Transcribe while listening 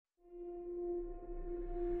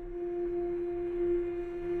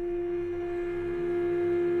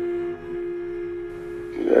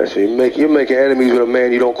Yeah, so you're making enemies with a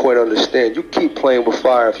man you don't quite understand. You keep playing with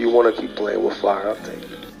fire if you want to keep playing with fire. I'll take it.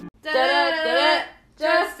 Da-da-da-da,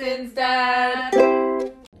 Justin's dad.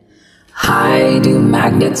 How do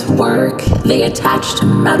magnets work? They attach to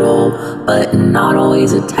metal, but not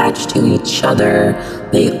always attach to each other.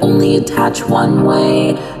 They only attach one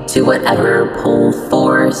way, to whatever pull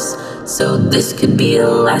force. So this could be a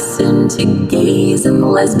lesson to gays and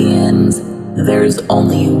lesbians. There's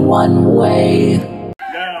only one way.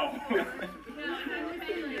 No.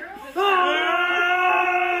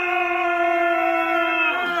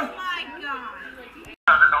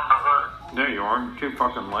 No, you aren't. You're too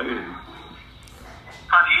fucking lazy.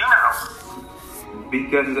 How do you know?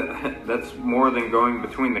 Because that's more than going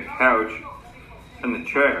between the couch and the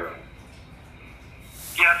chair.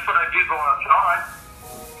 Yes, but I do go outside.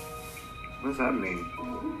 What does that mean?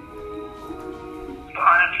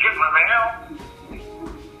 I have to get my mail.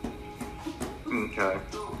 Okay.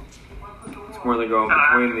 It's more than going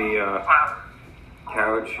between the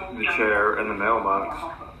couch, the chair, and the mailbox.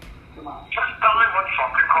 Just tell me what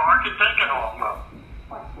fucking car you're taking off of.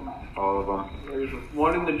 All of them. There's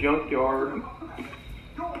one in the junkyard.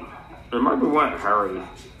 There might be one at Harry's.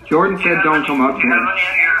 Jordan said don't come up You have here. any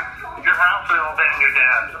at your house or all day your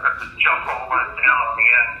dad's? I have to jump all that down on the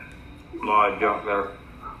end. A lot of junk there.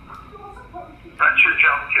 That's your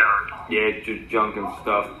junkyard. Yeah, it's just junk and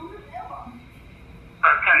stuff.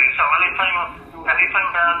 Okay, so anything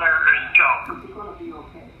down there is junk.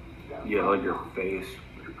 Yeah, like your face.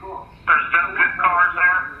 There's no good cars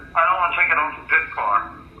there. I don't want to take it off a good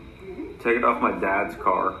car. Take it off my dad's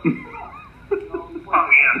car. Oh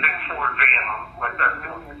yeah, big Ford van like that.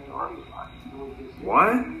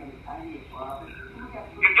 What?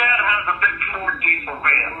 Your dad has a big Ford diesel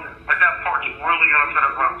van. Like that part's really onto the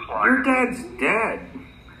front slide. Your dad's dead.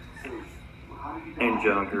 And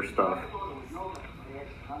junk or stuff.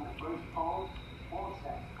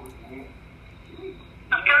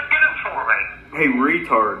 Just go get it for me. Hey,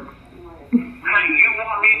 retard. Hey, you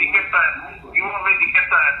want me to get that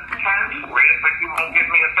cat for you, but you won't give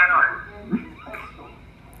me a berry.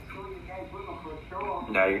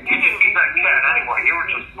 No, You didn't need that cat anyway. You were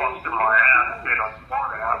just busting my ass, you know,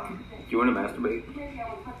 smart ass. Do you want to masturbate?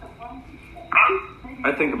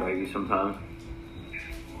 I think about you sometimes.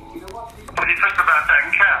 What do you think about that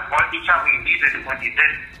cat? Why did you tell me you needed it when you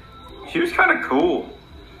didn't? She was kind of cool.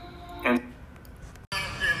 And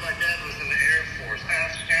My dad was in the Air Force.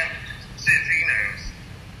 Ask him. See if he knows.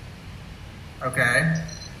 Okay.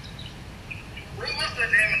 What was the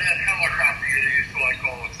name of that helicopter you used to like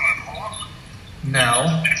all the time? Hawk?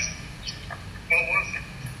 No. What was it?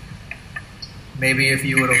 Maybe if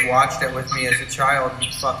you would have watched it with me as a child,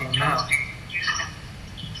 you'd fucking know. Someone's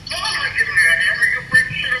giving me a hammer. You'll break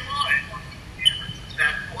shit of mine.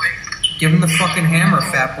 That boy. Give him the fucking hammer,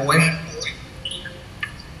 fat boy. Well,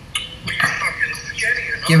 you're fucking skinny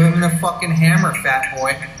enough. Give him the fucking hammer, fat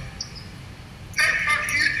boy. Hey, fuck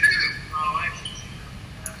you too.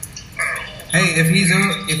 Hey, if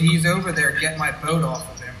he's over there, get my boat off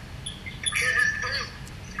of him. Get his boat.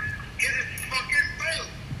 Get his fucking boat.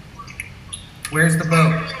 Where's the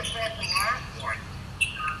boat? Where's the last one?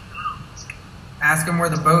 Ask him where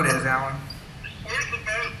the boat is, Alan. Where's the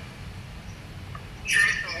boat?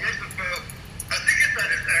 Jason, where's the boat? I think it's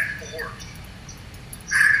at his X-Force.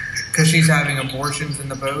 Because she's having abortions in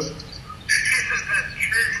the boat. That's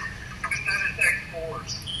true. It's at his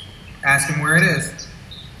X-Force. Ask him where it is. He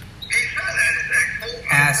said at his X-Force.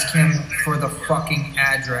 Ask him for the fucking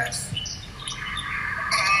address. He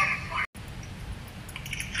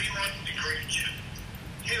wants to greet you.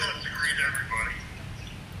 He wants to greet everybody.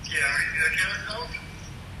 Yeah, get it, though?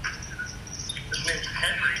 His name's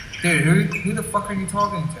Henry. Dude, who the fuck are you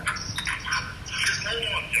talking to? His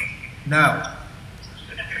name was Justin. No.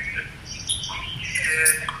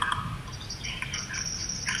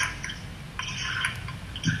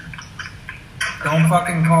 Don't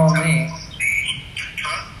fucking call me.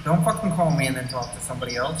 Don't fucking call me and then talk to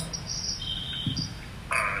somebody else.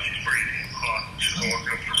 She's breathing hot. She's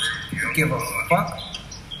walking up the room. Give a fuck?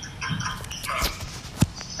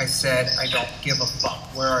 I said I don't give a fuck.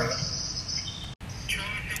 Where are you? Do you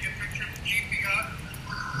want me to take a picture of the Jeep you got?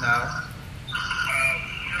 No. You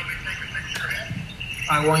want me to take a picture of it?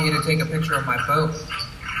 I want you to take a picture of my boat.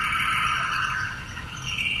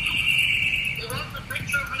 You want the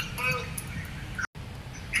picture of his boat?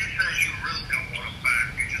 He says you really don't want it back.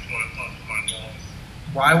 You just want to talk to my balls.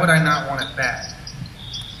 Why would I not want it back?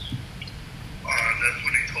 That's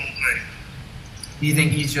what he told me. You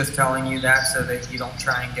think he's just telling you that so that you don't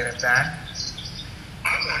try and get it back?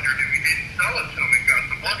 I wondered if he didn't sell it to him and got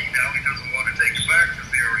the money. Now he doesn't want to take it back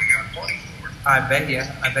because he already got money for it. I bet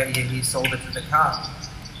you he sold it to the cop.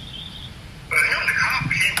 But hell, the cop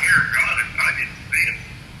came here and got it. I didn't see it.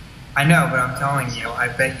 I know, but I'm telling you, I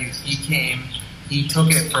bet you he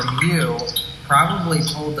took it from you, probably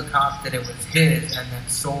told the cop that it was his, and then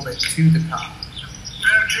sold it to the cop.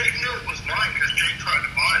 Yeah, Jake knew it was mine because Jake tried to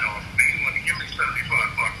buy it off me. He wanted to give me $75.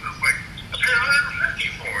 I was like, I paid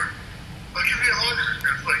 $150 for it. I'll give you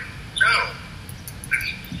 $100. It's like, no, it's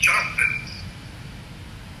Justin's.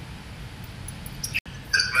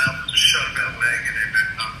 His mouth was shut about Megan and then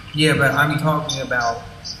Yeah, but I'm talking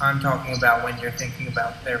about when you're thinking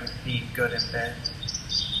about there being good and bad.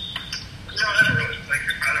 No, I don't really think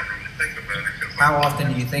about it. 'Cause How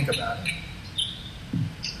often do you think about it?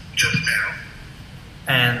 just now.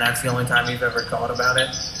 And that's the only time you've ever thought about it?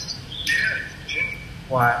 Yeah.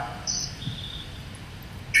 Why?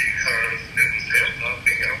 Because it was him, not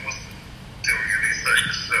me. I wasn't doing anything,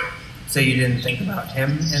 so. So you didn't think about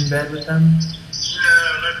him in bed with them? No,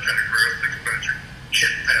 that's kind of gross. Think about your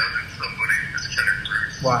kid pounding somebody. It's kind of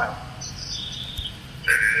gross. Why?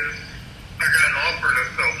 It is. I got an offer to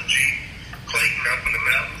sell the Jeep Clayton up in the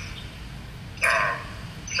mountains.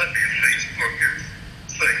 Sent me a Facebook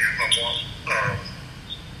saying if I want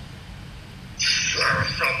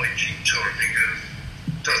sell my Jeep to him because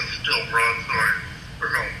it doesn't still run, so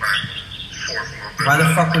we're going back and forth a little bit. Why the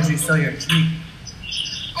fuck would you sell your Jeep?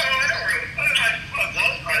 Oh, I don't really. I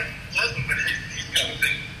wasn't, but he's got a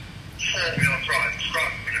big four-wheel drive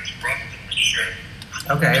truck, but it's rusted and shit.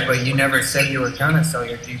 Okay, but you never said you were gonna sell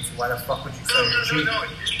your Jeep, so why the fuck would you sell your Jeep? No, I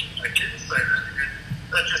didn't say that.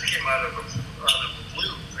 That just came out of the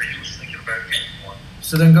blue. He was thinking about getting one.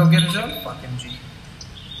 So then go get his own fucking Jeep.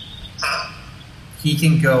 Huh? He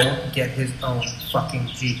can go get his own fucking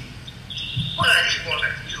Jeep. Well,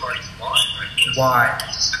 he likes mine. Why?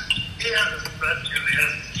 He has his best because he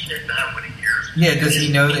hasn't seen it that many years. Yeah, does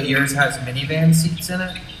he know that yours has minivan seats in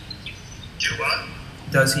it? Do what?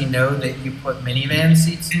 Does he know that you put minivan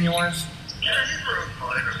seats in yours? Yeah, he's worth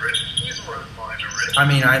mine already. I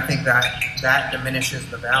mean, I think that diminishes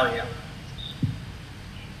the value.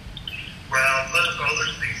 Well, those other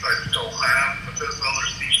seats I still have, but those other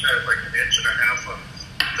seats had like an inch and a half of,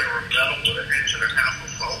 they were metal with an inch and a half of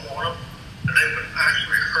foam on them, and they would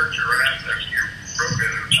actually hurt your ass after you broke it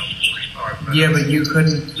in about 45 minutes. Yeah, but you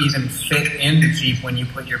couldn't even fit in the Jeep when you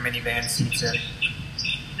put your minivan seats in.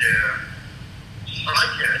 Yeah.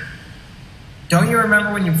 I get it. Don't you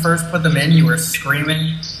remember when you first put them in, you were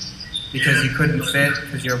screaming because you couldn't fit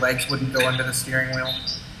because your legs wouldn't go under the steering wheel?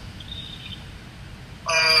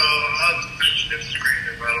 I was bitching and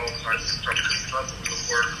screaming about all kinds of stuff because nothing would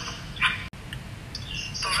work.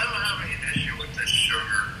 So I'm having an issue with this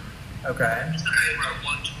sugar. Okay. It's staying around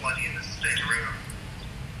 120 and it's staying around.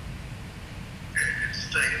 It's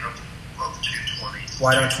staying up above 220.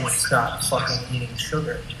 Why don't you stop fucking eating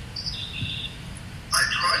sugar? I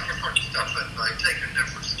try different stuff and I take in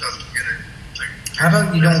different stuff to get it. How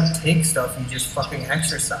about you don't take stuff, you just fucking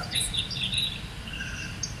exercise?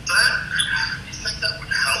 You think that would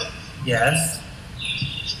help? Yes.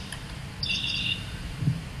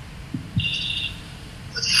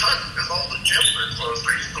 It's hard because all the gyms are closed. I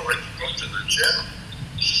used to like to go to the gym.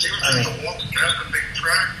 Even just to walk down the big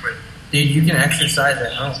track, but... Dude, you can exercise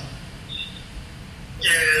at home.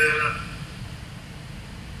 Yeah.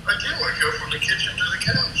 I do. I go from the kitchen to the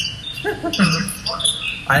couch. To the fun.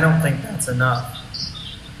 I don't think that's enough.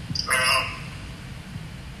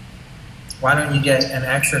 Why don't you get an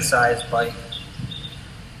exercise bike?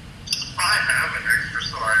 I have an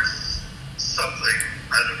exercise something.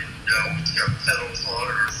 I don't even know. It's got pedals on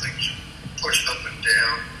it or things you push up and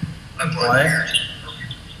down. That's What?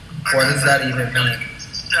 What does that even mean?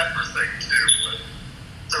 Stepper thing too, but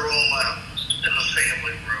they're all out in the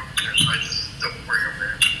family room, and I just don't bring them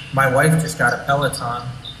in. My wife just got a Peloton. I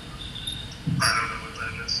don't know what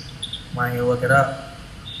that is. Why don't you look it up?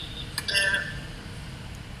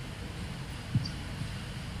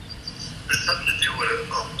 It's something to do with a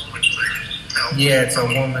woman thing. Yeah, it's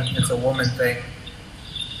a woman thing.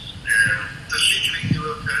 Yeah. Does she treat you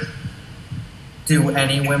okay? Do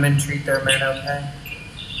any women treat their men okay?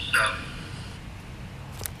 No.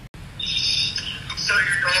 So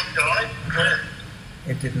your dog died? When?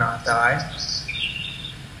 It did not die.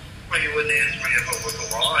 Well, you wouldn't answer me if it was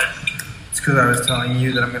alive. It's because I was telling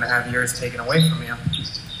you that I'm going to have yours taken away from you.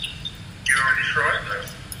 You already tried that.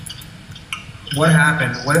 What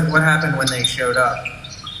happened? What happened when they showed up?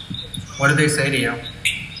 What did they say to you?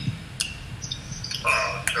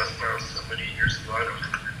 Just about so many years ago, I don't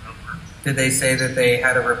remember. Did they say that they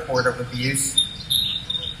had a report of abuse?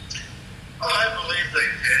 I believe they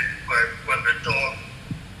did, but when the dog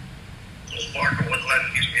was barking, wouldn't let me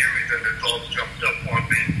get near me, then the dog jumped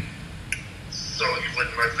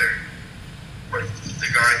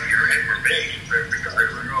case. And the guy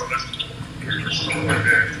was like, oh, that's stolen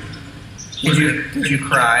it. Did you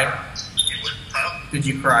cry? He was, huh? Did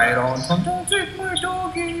you cry at all and tell him, don't take my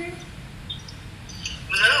doggy?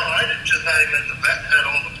 No, I just had him at the vet, had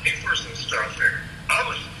all the papers and stuff there.